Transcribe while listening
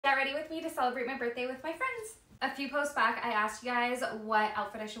Get ready with me to celebrate my birthday with my friends. A few posts back, I asked you guys what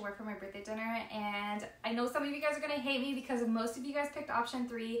outfit I should wear for my birthday dinner, and I know some of you guys are gonna hate me because most of you guys picked option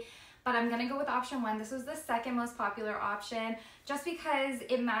 3, but I'm gonna go with option 1. This was the second most popular option just because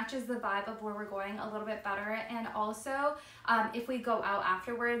it matches the vibe of where we're going a little bit better, and also if we go out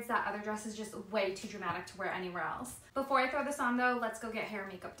afterwards, that other dress is just way too dramatic to wear anywhere else. Before I throw this on though, let's go get hair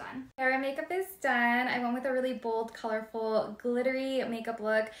and makeup done. Hair and makeup is done. I went with a really bold, colorful, glittery makeup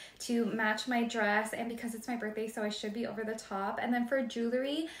look to match my dress, and because it's my birthday, so I should be over the top. And then for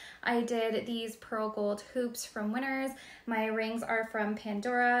jewelry, I did these pearl gold hoops from Winners. My rings are from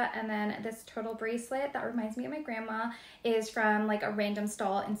Pandora, and then this turtle bracelet that reminds me of my grandma is from like a random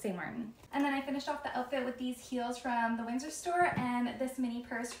stall in St. Martin. And then I finished off the outfit with these heels from the Windsor store and this mini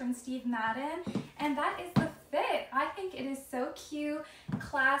purse from Steve Madden. And that is the fit. I think it is so cute,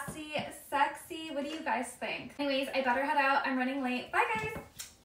 classy, sexy. What do you guys think? Anyways, I better head out. I'm running late. Bye guys!